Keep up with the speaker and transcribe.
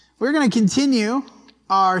We're going to continue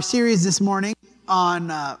our series this morning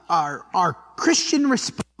on our Christian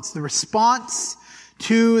response, the response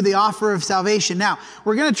to the offer of salvation. Now,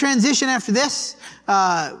 we're going to transition after this.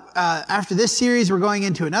 After this series, we're going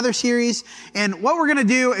into another series. And what we're going to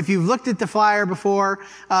do, if you've looked at the flyer before,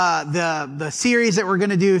 the series that we're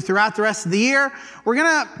going to do throughout the rest of the year, we're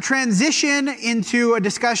going to transition into a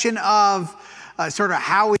discussion of sort of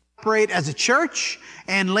how we operate as a church.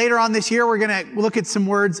 And later on this year, we're going to look at some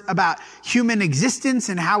words about human existence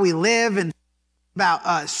and how we live, and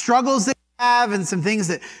about struggles that we have, and some things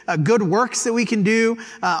that good works that we can do.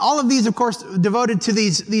 All of these, of course, devoted to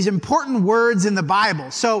these important words in the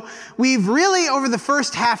Bible. So we've really, over the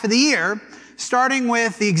first half of the year, starting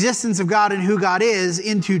with the existence of God and who God is,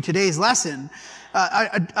 into today's lesson,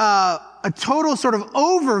 a total sort of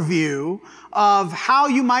overview of how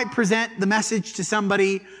you might present the message to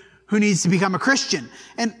somebody who needs to become a Christian.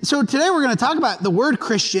 And so today we're going to talk about the word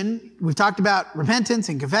Christian. We've talked about repentance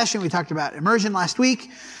and confession. We talked about immersion last week.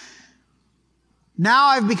 Now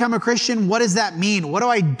I've become a Christian. What does that mean? What do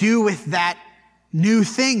I do with that new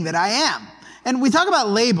thing that I am? And we talk about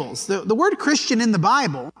labels. The word Christian in the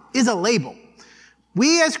Bible is a label.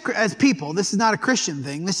 We as people, this is not a Christian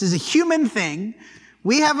thing. This is a human thing.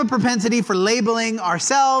 We have a propensity for labeling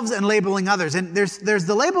ourselves and labeling others. And there's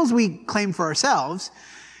the labels we claim for ourselves,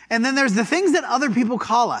 and then there's the things that other people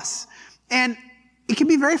call us. And it can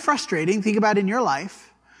be very frustrating, think about in your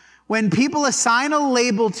life, when people assign a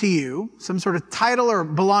label to you, some sort of title or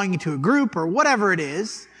belonging to a group or whatever it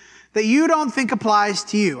is, that you don't think applies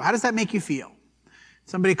to you. How does that make you feel?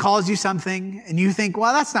 Somebody calls you something and you think,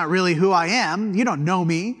 well, that's not really who I am. You don't know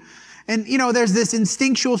me. And, there's this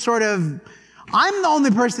instinctual sort of, I'm the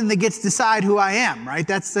only person that gets to decide who I am, right?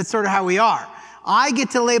 That's sort of how we are. I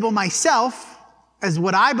get to label myself as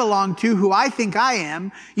what I belong to, who I think I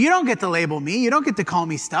am. You don't get to label me. You don't get to call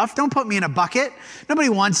me stuff. Don't put me in a bucket. Nobody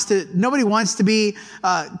wants to be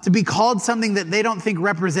called something that they don't think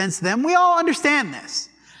represents them. We all understand this.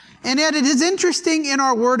 And yet it is interesting in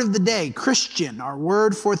our word of the day, Christian, our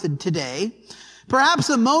word for today, perhaps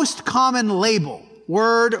the most common label,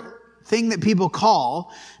 word, thing that people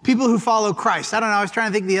call people who follow Christ. I don't know. I was trying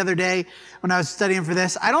to think the other day when I was studying for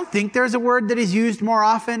this. I don't think there's a word that is used more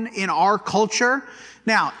often in our culture.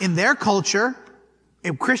 Now, in their culture,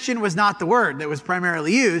 Christian was not the word that was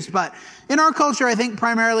primarily used, but in our culture, I think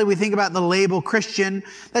primarily we think about the label Christian.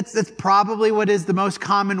 That's probably what is the most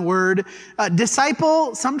common word.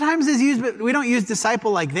 Disciple sometimes is used, but we don't use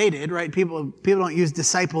disciple like they did, right? People don't use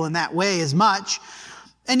disciple in that way as much.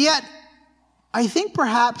 And yet, I think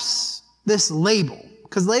perhaps this label,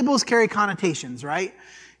 because labels carry connotations, right?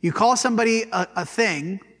 You call somebody a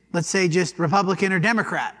thing, let's say just Republican or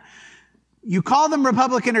Democrat. You call them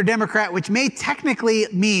Republican or Democrat, which may technically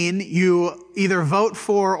mean you either vote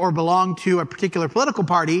for or belong to a particular political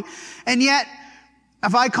party. And yet,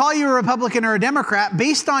 if I call you a Republican or a Democrat,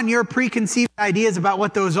 based on your preconceived ideas about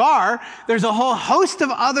what those are, there's a whole host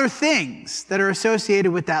of other things that are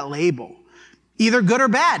associated with that label. Either good or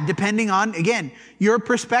bad, depending on, again, your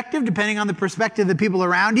perspective, depending on the perspective of the people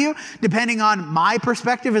around you, depending on my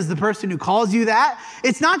perspective as the person who calls you that.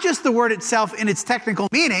 It's not just the word itself in its technical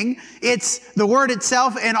meaning, it's the word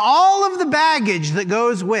itself and all of the baggage that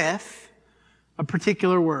goes with a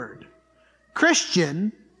particular word.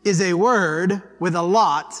 Christian is a word with a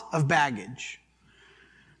lot of baggage.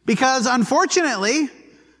 Because unfortunately,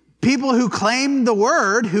 people who claim the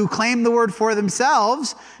word for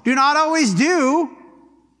themselves, do not always do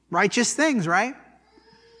righteous things, right?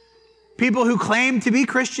 People who claim to be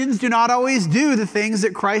Christians do not always do the things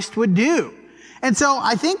that Christ would do. And so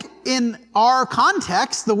I think in our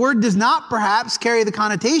context, the word does not perhaps carry the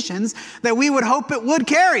connotations that we would hope it would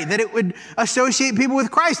carry, that it would associate people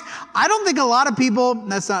with Christ. I don't think a lot of people,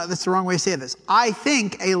 that's the wrong way to say this. I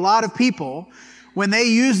think a lot of people, when they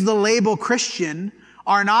use the label Christian,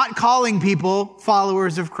 are not calling people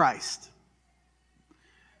followers of Christ.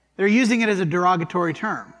 They're using it as a derogatory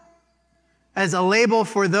term, as a label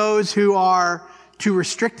for those who are too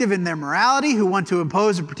restrictive in their morality, who want to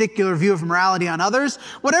impose a particular view of morality on others,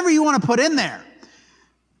 whatever you want to put in there.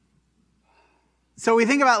 So we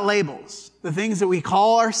think about labels, the things that we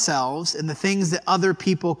call ourselves and the things that other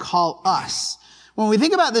people call us. When we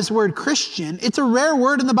think about this word Christian, it's a rare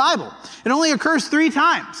word in the Bible. It only occurs 3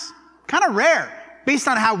 times. Kind of rare. Based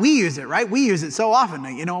on how we use it, right? We use it so often.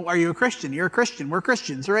 Are you a Christian? You're a Christian. We're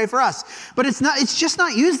Christians. Hooray for us. But it's just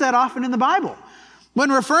not used that often in the Bible.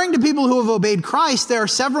 When referring to people who have obeyed Christ, there are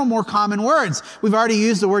several more common words. We've already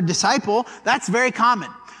used the word disciple. That's very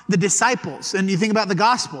common. The disciples. And you think about the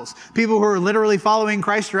Gospels. People who were literally following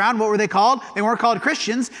Christ around, what were they called? They weren't called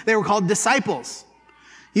Christians. They were called disciples.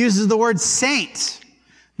 He uses the word saint,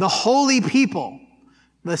 the holy people.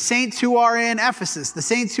 The saints who are in Ephesus, the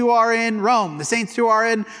saints who are in Rome, the saints who are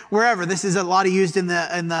in wherever. This is a lot of used in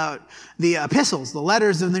the epistles, the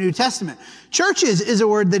letters of the New Testament. Churches is a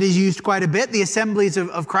word that is used quite a bit. The assemblies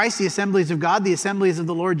of Christ, the assemblies of God, the assemblies of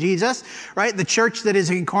the Lord Jesus, right? The church that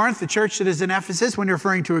is in Corinth, the church that is in Ephesus, when you're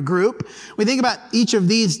referring to a group. We think about each of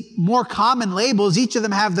these more common labels. Each of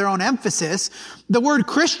them have their own emphasis. The word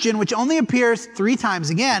Christian, which only appears 3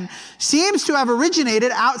 times again, seems to have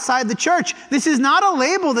originated outside the church. This is not a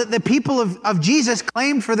label that the people of Jesus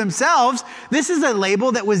claimed for themselves. This is a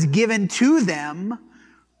label that was given to them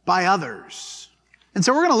by others. And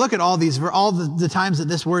so we're going to look at all the times that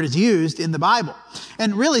this word is used in the Bible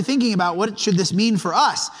and really thinking about what should this mean for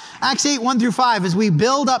us. Acts 8, 1-5, as we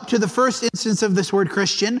build up to the first instance of this word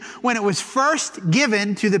Christian, when it was first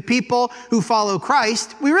given to the people who follow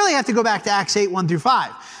Christ, we really have to go back to Acts 8,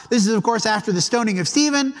 1-5. This is, of course, after the stoning of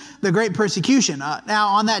Stephen, the great persecution. Now,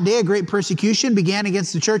 on that day, a great persecution began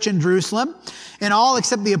against the church in Jerusalem, and all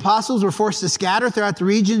except the apostles were forced to scatter throughout the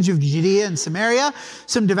regions of Judea and Samaria.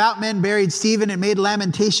 Some devout men buried Stephen and made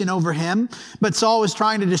lamentation over him, but Saul was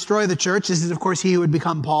trying to destroy the church. This is, of course, he who would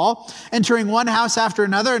become Paul, entering one house after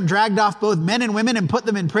another and dragged off both men and women and put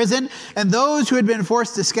them in prison. And those who had been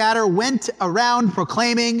forced to scatter went around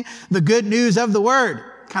proclaiming the good news of the word.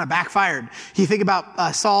 Kind of backfired. You think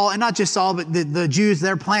about Saul, and not just Saul, but the Jews,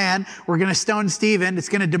 their plan, we're going to stone Stephen, it's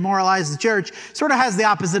going to demoralize the church, sort of has the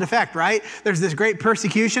opposite effect, right? There's this great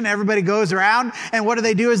persecution, everybody goes around, and what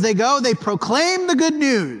do? As they go, they proclaim the good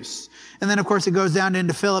news. And then, of course, it goes down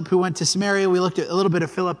into Philip, who went to Samaria. We looked at a little bit of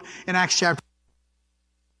Philip in Acts chapter.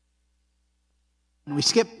 And we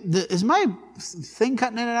skip, is my thing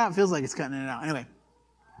cutting in and out? It feels like it's cutting in and out. Anyway.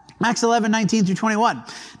 Acts 11,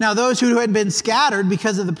 19-21. Now those who had been scattered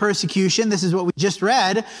because of the persecution, this is what we just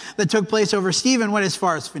read, that took place over Stephen, went as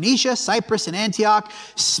far as Phoenicia, Cyprus, and Antioch,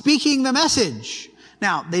 speaking the message.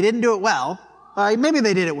 Now, they didn't do it well. Maybe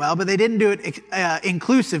they did it well, but they didn't do it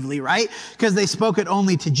inclusively, right? Because they spoke it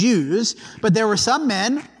only to Jews. But there were some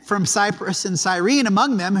men from Cyprus and Cyrene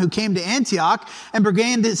among them who came to Antioch and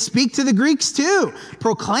began to speak to the Greeks too,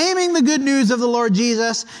 proclaiming the good news of the Lord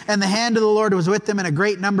Jesus, and the hand of the Lord was with them, and a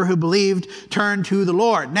great number who believed turned to the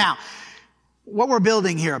Lord. Now, what we're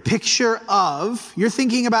building here, a picture of, you're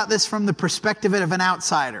thinking about this from the perspective of an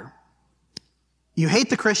outsider. You hate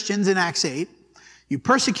the Christians in Acts 8. You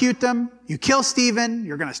persecute them. You kill Stephen.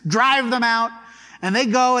 You're going to drive them out. And they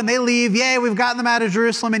go and they leave. Yay, we've gotten them out of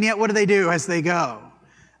Jerusalem. And yet what do as they go?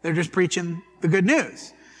 They're just preaching the good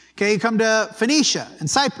news. Okay, you come to Phoenicia and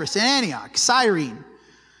Cyprus and Antioch, Cyrene.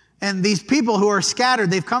 And these people who are scattered,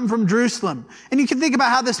 they've come from Jerusalem. And you can think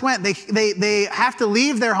about how this went. They have to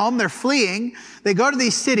leave their home. They're fleeing. They go to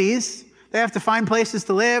these cities. They have to find places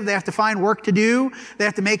to live. They have to find work to do. They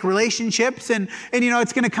have to make relationships. And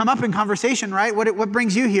it's going to come up in conversation, right? What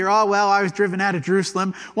brings you here? Oh, well, I was driven out of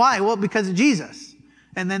Jerusalem. Why? Well, because of Jesus.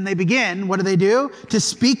 And then they begin, what do? To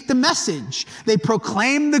speak the message. They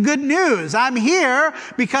proclaim the good news. I'm here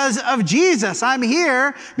because of Jesus. I'm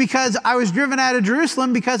here because I was driven out of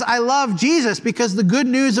Jerusalem because I love Jesus, because the good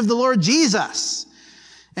news of the Lord Jesus.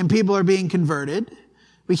 And people are being converted.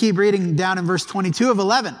 We keep reading down in verse 22 of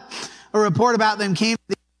 11. A report about them came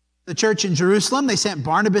to the church in Jerusalem. They sent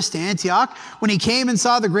Barnabas to Antioch. When he came and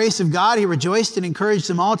saw the grace of God, he rejoiced and encouraged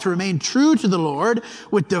them all to remain true to the Lord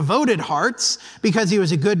with devoted hearts, because he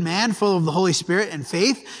was a good man, full of the Holy Spirit and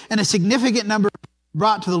faith, and a significant number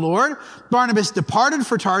brought to the Lord. Barnabas departed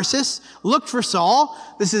for Tarsus, looked for Saul.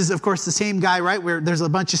 This is, of course, the same guy, right, where there's a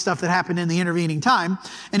bunch of stuff that happened in the intervening time.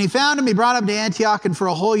 And he found him, he brought him to Antioch, and for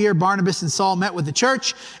a whole year Barnabas and Saul met with the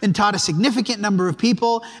church and taught a significant number of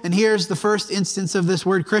people. And here's the first instance of this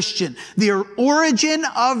word Christian. The origin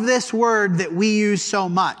of this word that we use so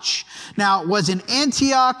much. Now, it was in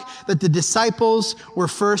Antioch that the disciples were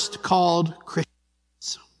first called Christians.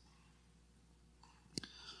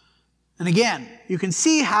 And again, you can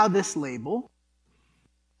see how this label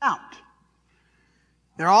out.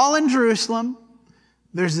 They're all in Jerusalem.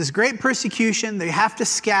 There's this great persecution. They have to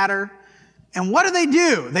scatter. And what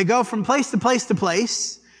do? They go from place to place to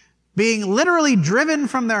place, being literally driven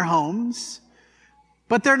from their homes.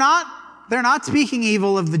 But they're not speaking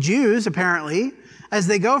evil of the Jews, apparently. As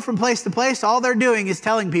they go from place to place, all they're doing is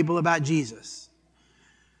telling people about Jesus,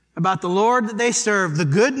 about the Lord that they serve, the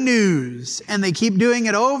good news. And they keep doing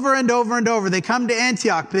it over and over and over. They come to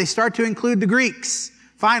Antioch, but they start to include the Greeks.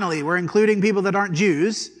 Finally, we're including people that aren't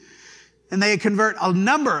Jews. And they convert a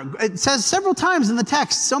number. It says several times in the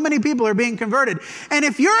text, so many people are being converted. And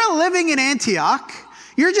if you're living in Antioch,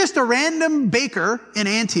 you're just a random baker in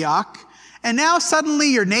Antioch, And now suddenly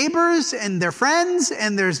your neighbors and their friends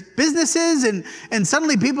and there's businesses and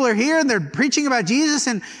suddenly people are here and they're preaching about Jesus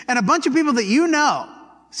and a bunch of people that you know,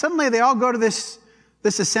 suddenly they all go to this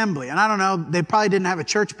assembly. And I don't know, they probably didn't have a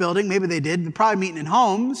church building. Maybe they did. They're probably meeting in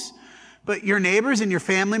homes. But your neighbors and your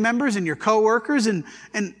family members and your coworkers and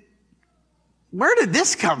where did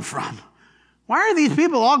this come from? Why are these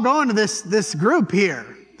people all going to this group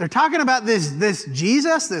here? They're talking about this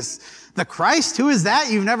Jesus, the Christ. Who is that?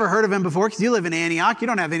 You've never heard of him before because you live in Antioch. You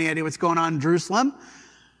don't have any idea what's going on in Jerusalem.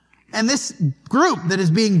 And this group that is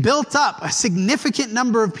being built up, a significant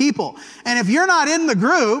number of people. And if you're not in the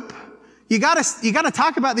group, you gotta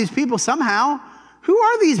talk about these people somehow. Who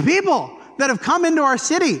are these people that have come into our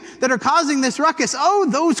city that are causing this ruckus? Oh,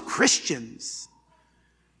 those Christians.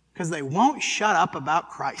 Because they won't shut up about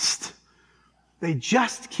Christ. They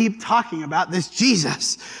just keep talking about this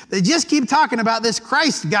Jesus. They just keep talking about this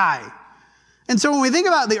Christ guy. And so when we think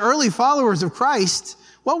about the early followers of Christ,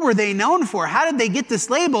 what were they known for? How did they get this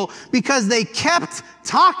label? Because they kept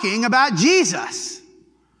talking about Jesus.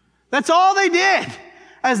 That's all they did.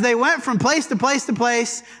 As they went from place to place to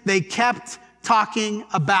place, they kept talking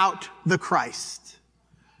about the Christ.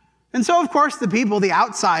 And so, of course, the people, the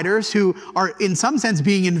outsiders who are in some sense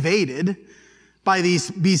being invaded by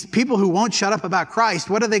these people who won't shut up about Christ,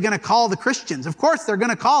 what are they going to call the Christians? Of course, they're going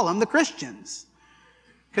to call them the Christians.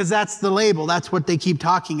 Because that's the label. That's what they keep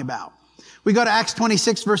talking about. We go to Acts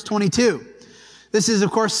 26, verse 22. This is, of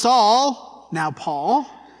course, Saul, now Paul,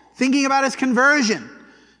 thinking about his conversion.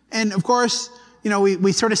 And, of course,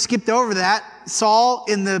 we sort of skipped over that. Saul,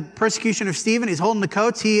 in the persecution of Stephen, he's holding the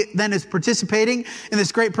coats. He then is participating in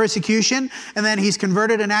this great persecution. And then he's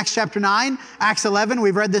converted in Acts chapter 9. Acts 11,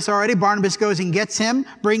 we've read this already. Barnabas goes and gets him,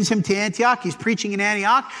 brings him to Antioch. He's preaching in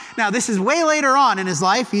Antioch. Now, this is way later on in his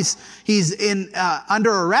life. He's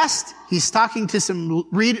under arrest. He's talking to some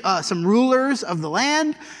rulers of the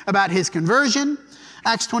land about his conversion.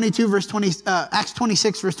 Acts 26, verse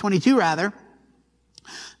 22, rather.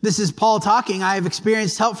 This is Paul talking. I have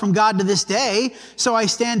experienced help from God to this day, so I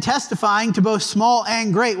stand testifying to both small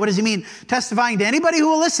and great. What does he mean? Testifying to anybody who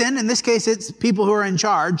will listen. In this case, it's people who are in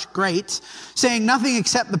charge. Great. Saying nothing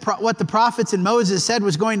except what the prophets and Moses said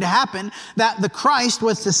was going to happen, that the Christ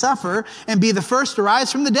was to suffer and be the first to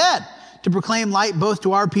rise from the dead, to proclaim light both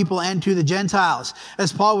to our people and to the Gentiles.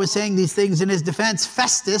 As Paul was saying these things in his defense,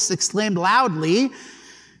 Festus exclaimed loudly,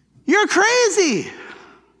 "You're crazy!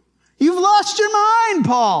 You've lost your mind,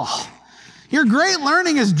 Paul. Your great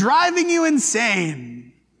learning is driving you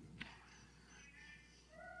insane."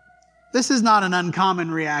 This is not an uncommon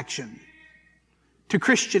reaction to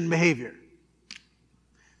Christian behavior.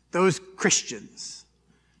 Those Christians,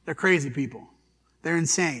 they're crazy people. They're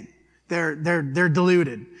insane. They're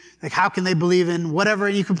deluded. Like, how can they believe in whatever?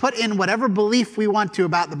 And you can put in whatever belief we want to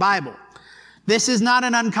about the Bible. This is not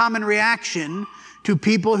an uncommon reaction to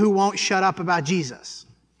people who won't shut up about Jesus.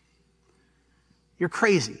 You're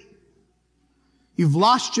crazy. You've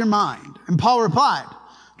lost your mind. And Paul replied,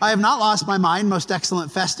 "I have not lost my mind, most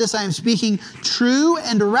excellent Festus. I am speaking true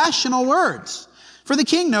and rational words. For the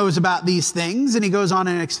king knows about these things." And he goes on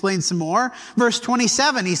and explains some more. Verse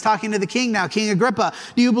 27, he's talking to the king now, King Agrippa.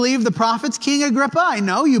 "Do you believe the prophets, King Agrippa? I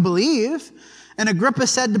know you believe." And Agrippa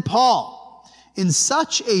said to Paul, "In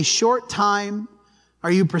such a short time,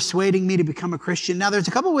 are you persuading me to become a Christian?" Now, there's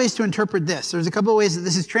a couple ways to interpret this. There's a couple ways that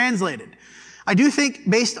this is translated. I do think,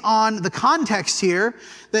 based on the context here,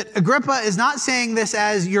 that Agrippa is not saying this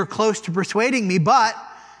as "you're close to persuading me," but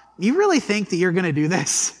you really think that you're going to do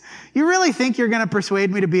this? You really think you're going to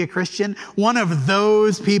persuade me to be a Christian? One of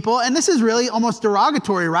those people? And this is really almost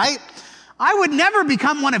derogatory, right? I would never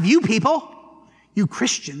become one of you people, you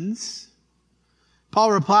Christians.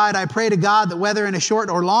 Paul replied, "I pray to God that whether in a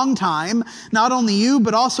short or long time, not only you,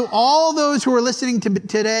 but also all those who are listening to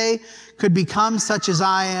today could become such as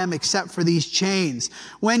I am, except for these chains."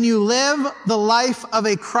 When you live the life of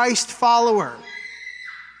a Christ follower,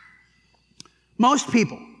 most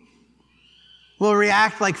people will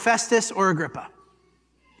react like Festus or Agrippa.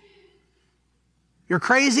 You're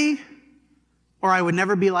crazy, or I would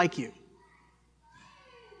never be like you.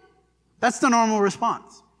 That's the normal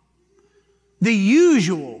response. The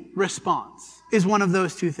usual response is one of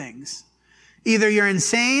those two things. Either you're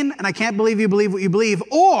insane, and I can't believe you believe what you believe,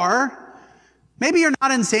 or maybe you're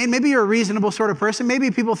not insane. Maybe you're a reasonable sort of person.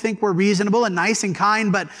 Maybe people think we're reasonable and nice and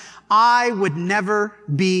kind, but I would never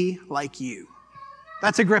be like you.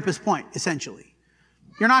 That's Agrippa's point, essentially.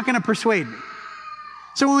 You're not going to persuade me.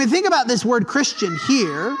 So when we think about this word Christian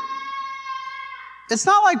here, it's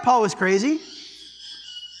not like Paul was crazy.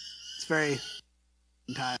 It's very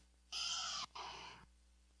time.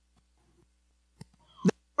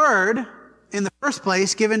 The word in the first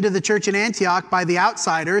place, given to the church in Antioch by the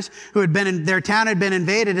outsiders who had been in their town had been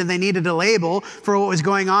invaded and they needed a label for what was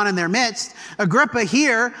going on in their midst. Agrippa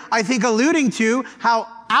here, I think, alluding to how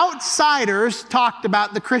outsiders talked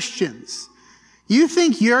about the Christians. You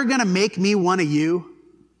think you're going to make me one of you?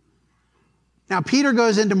 Now, Peter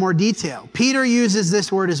goes into more detail. Peter uses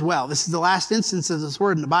this word as well. This is the last instance of this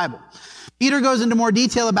word in the Bible. Peter goes into more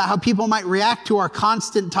detail about how people might react to our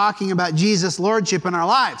constant talking about Jesus' lordship in our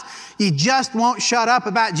lives. You just won't shut up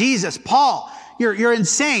about Jesus. Paul, you're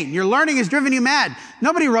insane. Your learning has driven you mad.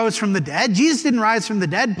 Nobody rose from the dead. Jesus didn't rise from the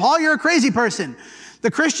dead. Paul, you're a crazy person. The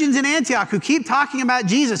Christians in Antioch who keep talking about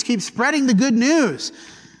Jesus, keep spreading the good news.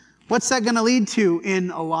 What's that going to lead to in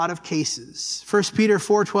a lot of cases? 1 Peter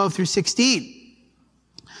 4:12 through 16.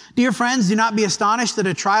 Dear friends, do not be astonished that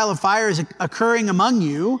a trial of fire is occurring among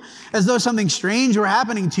you, as though something strange were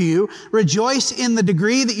happening to you. Rejoice in the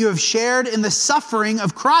degree that you have shared in the suffering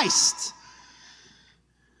of Christ.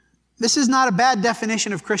 This is not a bad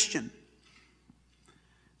definition of Christian.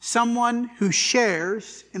 Someone who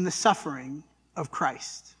shares in the suffering of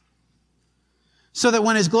Christ. So that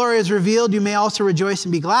when his glory is revealed, you may also rejoice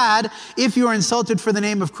and be glad. If you are insulted for the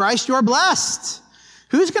name of Christ, you are blessed.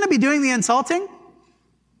 Who's going to be doing the insulting?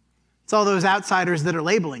 It's all those outsiders that are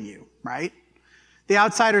labeling you, right? The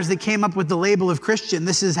outsiders that came up with the label of Christian,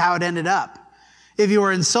 this is how it ended up. If you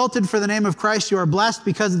are insulted for the name of Christ, you are blessed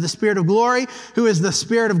because of the Spirit of glory, who is the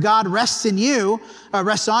Spirit of God, rests on you.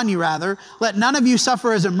 Let none of you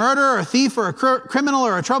suffer as a murderer, or a thief, or a criminal,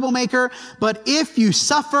 or a troublemaker. But if you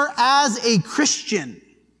suffer as a Christian,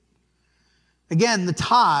 again, the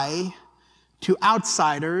tie to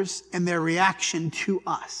outsiders and their reaction to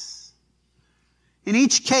us. In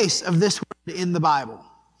each case of this word in the Bible,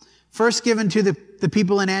 first given to the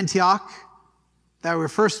people in Antioch that were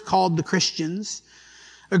first called the Christians,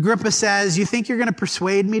 Agrippa says, you think you're going to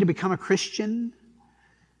persuade me to become a Christian?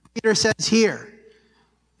 Peter says here,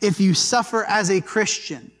 if you suffer as a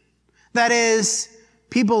Christian, that is,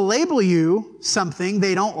 people label you something,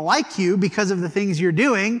 they don't like you because of the things you're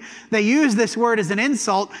doing, they use this word as an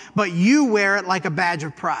insult, but you wear it like a badge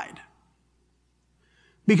of pride.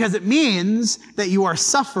 Because it means that you are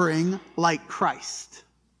suffering like Christ.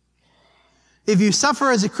 If you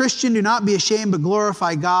suffer as a Christian, do not be ashamed, but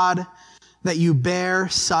glorify God that you bear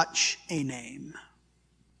such a name.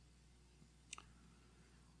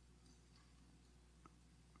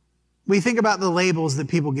 We think about the labels that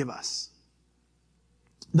people give us.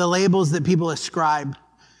 The labels that people ascribe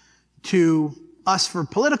to us for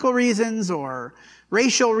political reasons or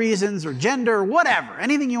racial reasons or gender or whatever.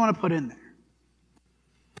 Anything you want to put in there.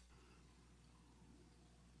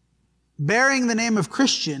 Bearing the name of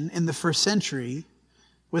Christian in the first century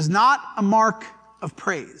was not a mark of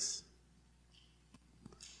praise.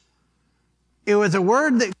 It was a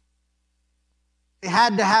word that they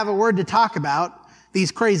had to have a word to talk about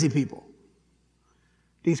these crazy people.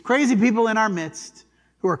 These crazy people in our midst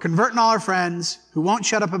who are converting all our friends, who won't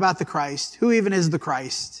shut up about the Christ, who even is the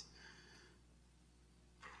Christ.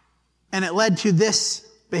 And it led to this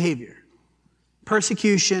behavior: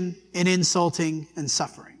 persecution and insulting and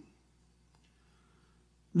suffering.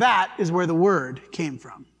 That is where the word came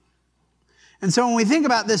from. And so when we think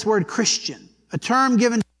about this word Christian, a term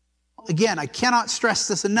given, again, I cannot stress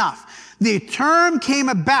this enough. The term came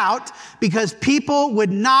about because people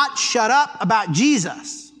would not shut up about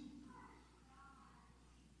Jesus.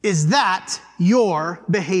 Is that your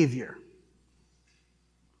behavior?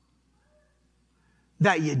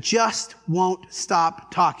 That you just won't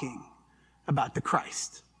stop talking about the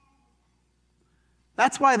Christ.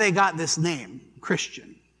 That's why they got this name,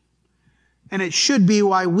 Christian. And it should be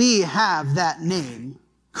why we have that name,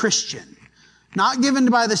 Christian. Not given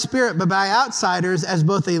by the Spirit, but by outsiders as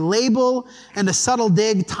both a label and a subtle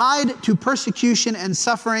dig tied to persecution and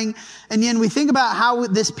suffering. And yet we think about how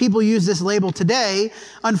this people use this label today.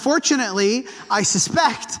 Unfortunately, I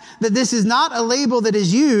suspect that this is not a label that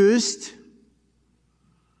is used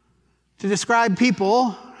to describe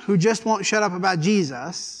people who just won't shut up about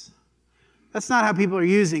Jesus. That's not how people are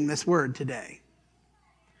using this word today.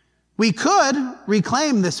 We could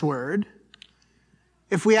reclaim this word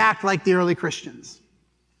if we act like the early Christians.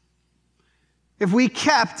 If we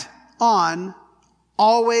kept on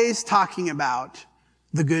always talking about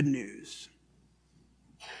the good news.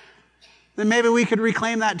 Then maybe we could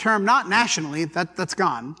reclaim that term, not nationally, that's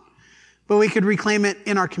gone, but we could reclaim it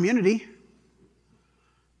in our community.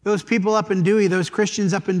 Those people up in Dewey, those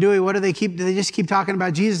Christians up in Dewey, what do they keep? They just keep talking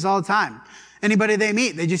about Jesus all the time. Anybody they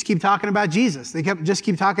meet, they just keep talking about Jesus. They just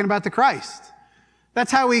keep talking about the Christ.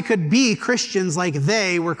 That's how we could be Christians like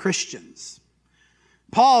they were Christians.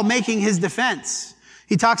 Paul making his defense.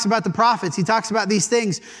 He talks about the prophets. He talks about these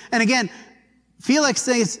things. And again, Felix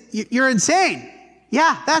says, you're insane.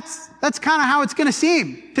 Yeah, that's kind of how it's going to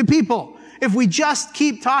seem to people. If we just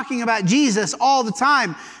keep talking about Jesus all the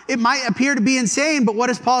time, it might appear to be insane, but what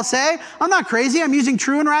does Paul say? I'm not crazy. I'm using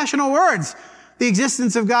true and rational words. The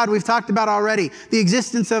existence of God, we've talked about already. The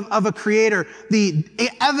existence of a creator, the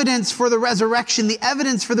evidence for the resurrection, the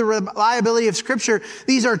evidence for the reliability of Scripture.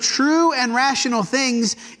 These are true and rational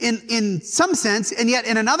things in some sense, and yet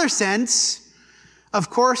in another sense, of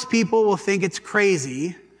course, people will think it's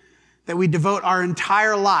crazy that we devote our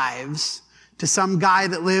entire lives to some guy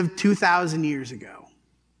that lived 2,000 years ago.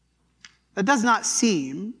 That does not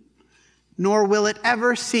seem, nor will it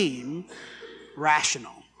ever seem,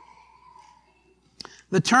 rational.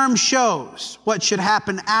 The term shows what should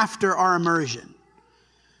happen after our immersion.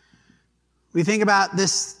 We think about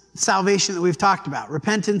this salvation that we've talked about,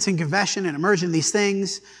 repentance and confession and immersion, these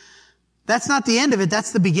things. That's not the end of it,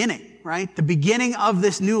 that's the beginning, right? The beginning of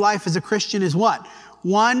this new life as a Christian is what?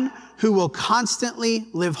 One who will constantly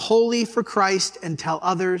live holy for Christ and tell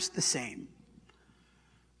others the same.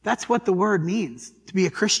 That's what the word means, to be a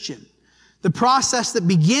Christian. The process that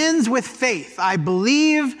begins with faith. I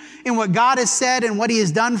believe in what God has said and what He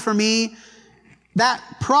has done for me. That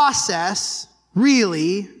process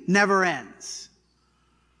really never ends.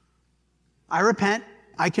 I repent.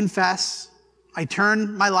 I confess. I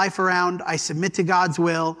turn my life around. I submit to God's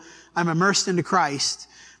will. I'm immersed into Christ.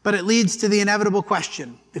 But it leads to the inevitable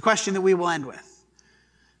question, the question that we will end with.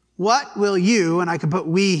 What will you, and I can put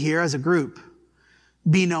we here as a group,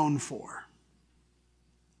 be known for?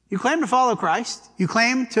 You claim to follow Christ. You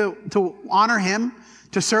claim to honor Him,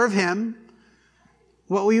 to serve Him.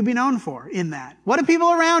 What will you be known for in that? What do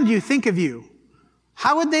people around you think of you?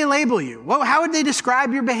 How would they label you? How would they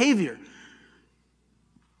describe your behavior?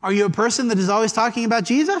 Are you a person that is always talking about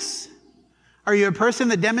Jesus? Are you a person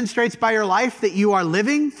that demonstrates by your life that you are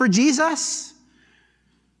living for Jesus?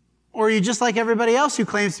 Or are you just like everybody else who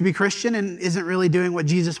claims to be Christian and isn't really doing what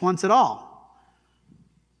Jesus wants at all?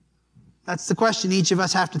 That's the question each of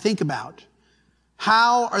us have to think about.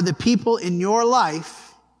 How are the people in your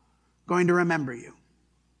life going to remember you?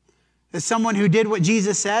 As someone who did what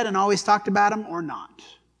Jesus said and always talked about Him, or not?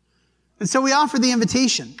 And so we offer the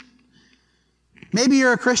invitation. Maybe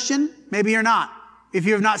you're a Christian, maybe you're not. If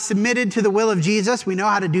you have not submitted to the will of Jesus, we know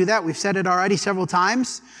how to do that. We've said it already several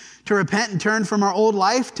times. To repent and turn from our old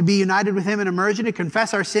life, to be united with Him in immersion, to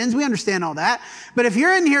confess our sins. We understand all that. But if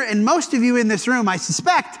you're in here, and most of you in this room, I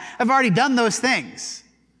suspect, have already done those things,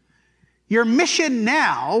 your mission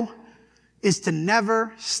now is to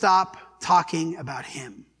never stop talking about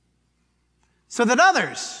Him. So that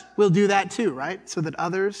others will do that too, right? So that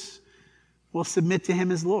others will submit to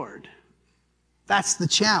Him as Lord. That's the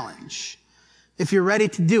challenge. If you're ready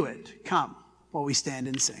to do it, come while we stand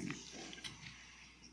and sing.